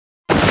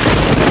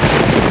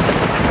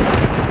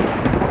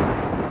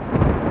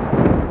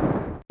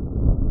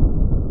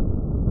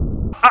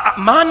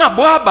Maana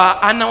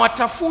Baba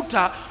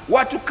anawatafuta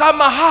watu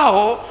kama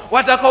hao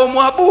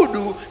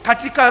watakaomwabudu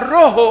katika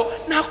roho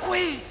na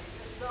kweli.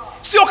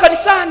 Sio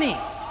kanisani.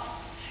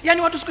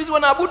 Yani watu siku hizi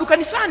wanaabudu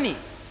kanisani.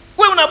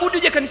 Wewe unaabudu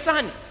je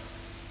kanisani?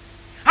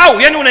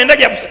 Au yani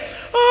unaendaje hapo?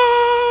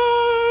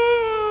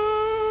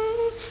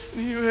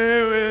 Ni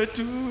wewe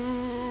tu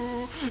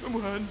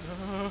Bwana,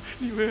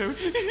 ni wewe.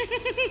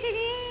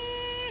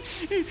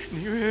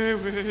 Ni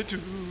wewe tu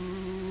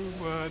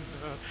Bwana,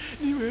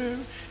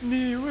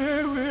 ni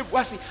wewe.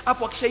 Basi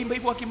hapo akishaimba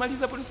hivyo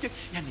akimaliza hapo nisikie,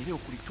 yani leo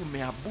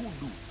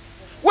kulitumeabudu.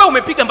 Wewe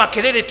umepiga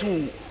makelele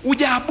tu,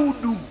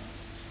 hujaabudu.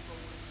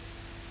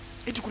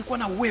 Eti kulikuwa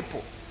na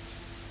uwepo.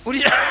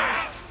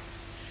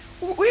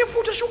 Uwepo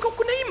utashuka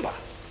kunaimba.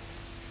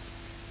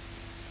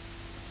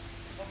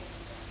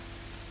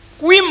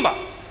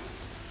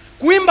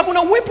 Kuimba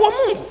kuna uwepo wa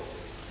Mungu.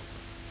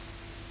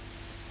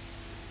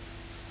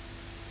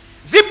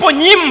 Zipo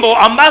nyimbo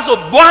ambazo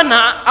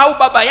Bwana au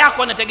baba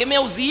yako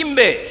anategemea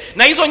uziimbe,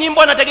 na hizo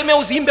nyimbo anategemea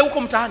uziimbe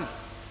huko mtaani.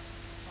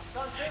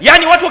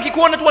 Yani watu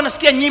wakikuona tu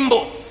wanasikia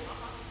nyimbo.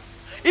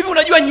 Hivi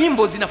unajua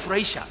nyimbo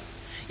zinafurahisha.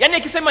 Yani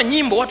akisema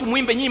nyimbo, watu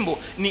muimbe nyimbo,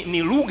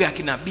 ni lugha ya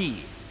kinabii.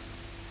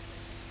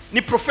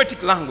 Ni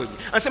prophetic language.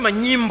 Anasema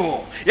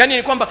nyimbo. Yani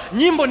ni kwamba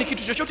nyimbo ni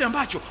kitu chochote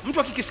ambacho mtu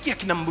akikisikia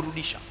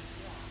kinamburudisha.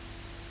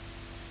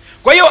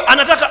 Kwa hiyo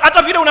anataka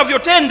hata vile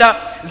unavyotenda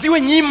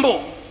ziwe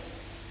nyimbo.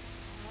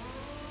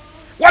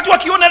 Watu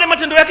wakiona ile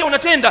matendo yake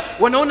unatenda,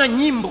 wanaona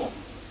nyimbo.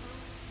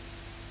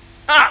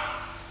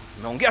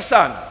 Naongea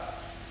sana.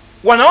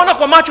 Wanaona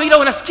kwa macho ila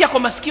wanasikia kwa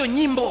masikio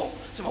nyimbo.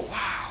 Sema wow.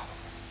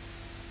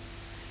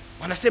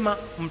 Wanasema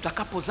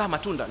mtakapozaa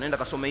matunda. Naenda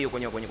kasome hiyo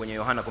kwenye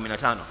Yohana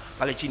 15.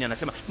 Pale chini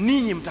anasema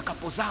ninyi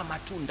mtakapozaa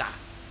matunda.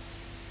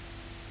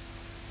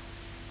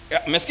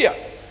 Umesikia?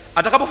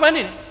 Atakapofanya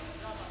nini?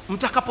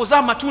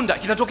 Mtakapozaa matunda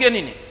kitatokea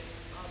nini?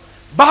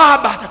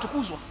 Baba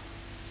atatukuzwa.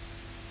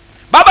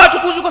 Baba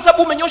atukuzwe kwa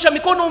sababu umenyosha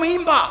mikono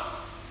umeimba.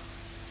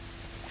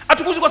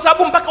 Atukuzwe kwa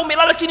sababu mpaka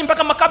umelala chini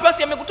mpaka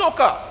makapasi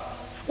yamekutoka.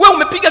 Wewe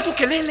umepiga tu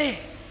kelele.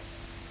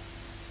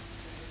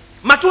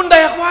 Matunda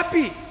yako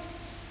wapi?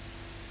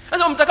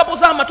 Sasa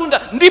mtakapozaa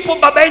matunda ndipo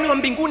baba yenu wa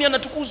mbinguni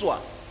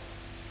anatukuzwa.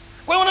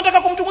 Kwa hiyo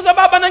unataka kumtukuza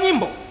baba na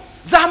nyimbo?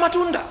 Zaa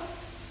matunda.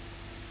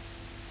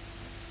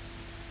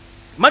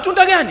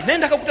 Matunda gani?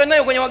 Nenda kakutana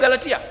nayo kwenye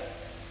Wagalatia.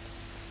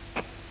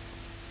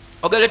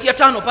 Wagalatia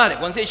 5 pale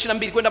kuanzia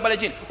 22 kwenda pale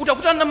chini.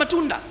 Utakutana na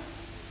matunda.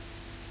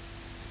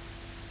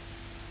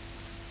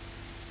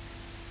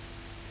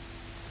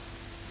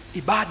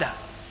 Ibada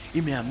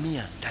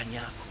imehamia ndani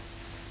yako.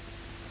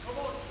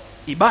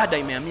 Ibada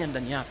imehamia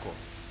ndani yako.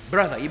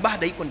 Brother,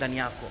 ibada iko ndani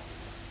yako.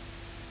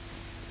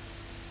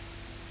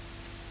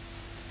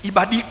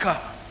 Ibadika.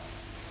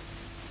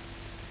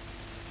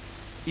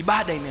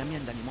 Ibada imehamia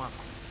ndani mwako.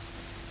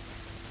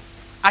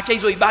 Acha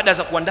hizo ibada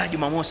za kuandaa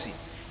Jumamosi,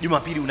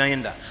 Jumapili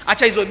unaenda.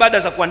 Acha hizo ibada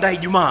za kuandaa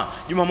Ijumaa,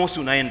 Jumamosi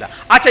unaenda.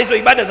 Acha hizo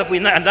ibada za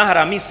kuandaa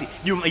Alhamisi,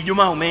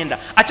 Ijumaa umeenda.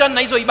 Achana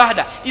na hizo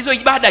ibada. Hizo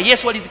ibada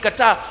Yesu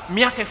alizikataa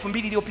miaka 2000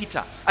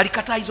 iliyopita.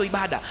 Alikataa hizo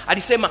ibada.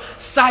 Alisema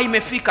saa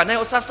imefika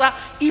nayo sasa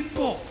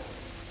ipo.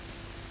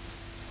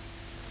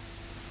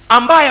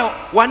 Ambayo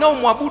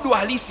wanaomwabudu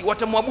halisi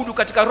watamwabudu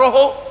katika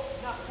roho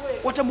na kweli.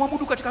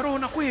 Watamwabudu katika roho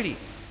na kweli.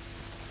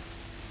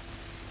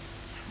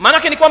 Maana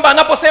ni kwamba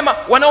anaposema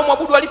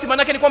wanaomwabudu halisi,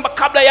 maana ni kwamba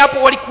kabla ya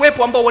hapo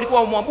walikuwepo ambao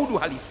walikuwa waabudu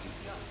halisi.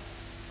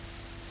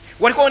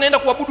 Walikuwa wanaenda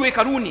kuabudu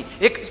hekaluni.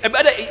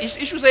 Baada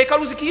issue za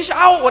hekalu zikiisha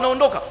hao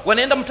wanaondoka,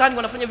 wanaenda mtaani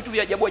wanafanya vitu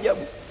vya ajabu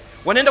ajabu.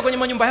 Wanaenda kwenye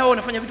manyumba yao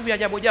wanafanya vitu vya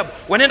ajabu ajabu.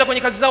 Wanaenda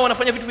kwenye kazi zao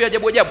wanafanya vitu vya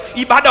ajabu ajabu.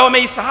 Ibada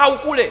wameisahau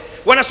kule.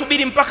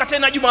 Wanasubiri mpaka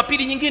tena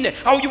Jumapili nyingine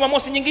au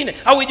Jumamosi nyingine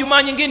au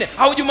Ijumaa nyingine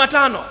au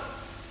Jumatano.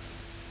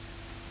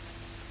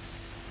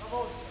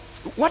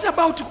 What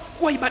about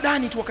kuwa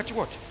ibadani tu wakati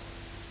wote?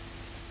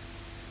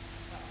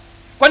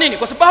 Kwa nini?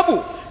 Kwa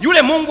sababu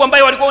yule Mungu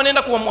ambaye walikuwa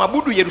wanaenda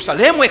kumwabudu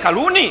Yerusalemu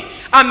hekaluni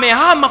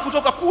amehama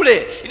kutoka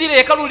kule. Lile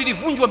hekalu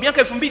lilivunjwa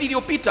miaka 2000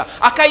 iliyopita,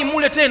 akai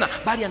mule tena,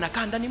 bali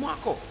anakaa ndani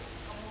mwako.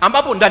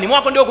 Ambapo ndani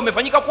mwako ndio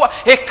kumefanyika kuwa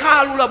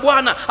hekalu la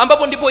Bwana,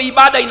 ambapo ndipo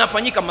ibada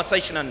inafanyika masaa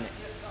 24.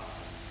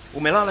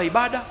 Umelala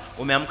ibada,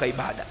 umeamka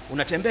ibada.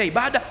 Unatembea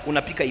ibada,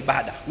 unapika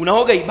ibada.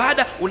 Unaoga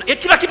ibada,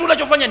 kila kitu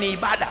unachofanya ni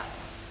ibada.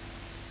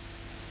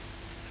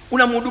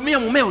 Unamhudumia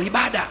mumeo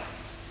ibada.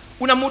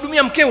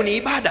 Unamhudumia mkeo ni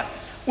ibada.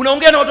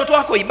 Unaongea na watoto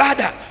wako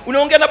ibada.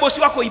 Unaongea na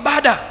bosi wako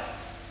ibada.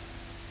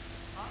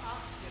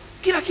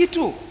 Kila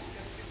kitu.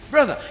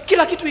 Brother,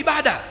 kila kitu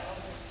ibada.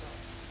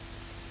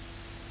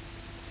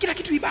 Kila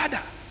kitu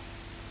ibada.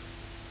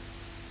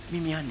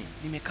 Mimi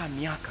nimekaa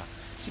miaka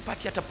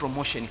sipati hata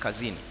promotion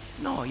kazini.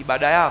 No,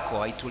 ibada yako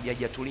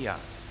haijatulia.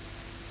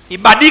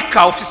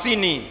 Ibadika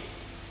ofisini.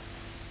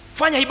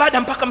 Fanya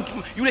ibada mpaka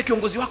yule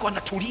kiongozi wako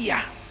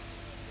anatulia.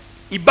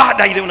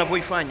 Ibada ile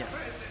unavyoifanya.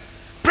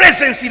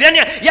 Presence ile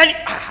yani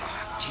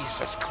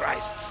Jesus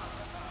Christ.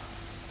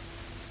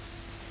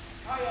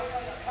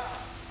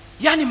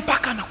 Yani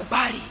mpaka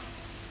anakubali.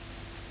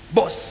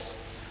 Boss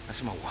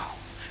anasema wow,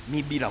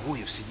 mimi bila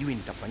huyu sijui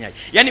nitafanyaje.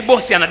 Yani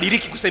boss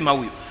anadiriki kusema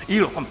huyu.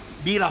 Hilo kwamba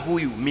bila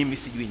huyu mimi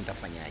sijui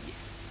nitafanyaje.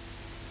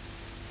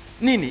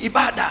 nini?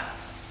 Ibada.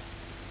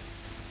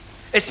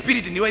 A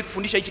spirit, niwahi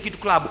kufundisha hichi kitu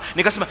club,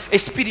 nikasema a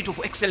spirit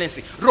of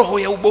excellence, roho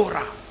ya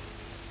ubora.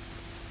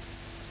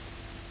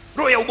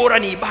 Roho ya ubora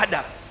ni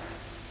ibada.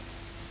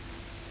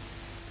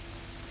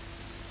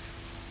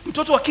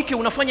 Mtoto wa kike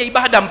unafanya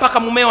ibada mpaka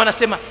mumeo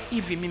anasema,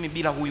 hivi mimi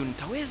bila huyu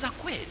nitaweza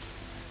kweli?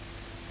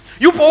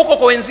 Yupo huko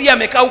kwa wenzia,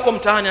 amekaa huko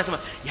mtaani, anasema,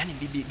 yani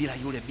bibi bila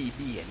yule bibi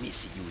mimi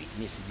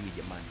sijui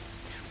jamani.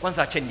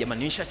 Kwanza acheni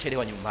jamani,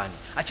 nishachelewa nyumbani.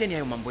 Acheni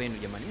hayo mambo yenu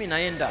jamani. Mimi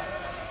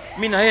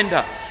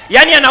naenda.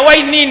 Yani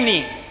anawahi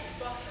nini?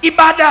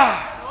 Ibada.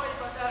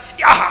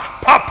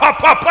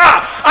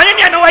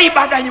 Anani anawahi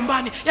ibada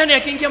nyumbani. Yani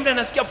akiingia mtu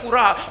anasikia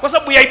furaha kwa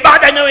sababu ya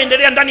ibada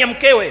inayoendelea ndani ya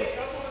mkewe.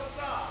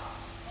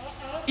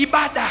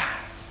 Ibada.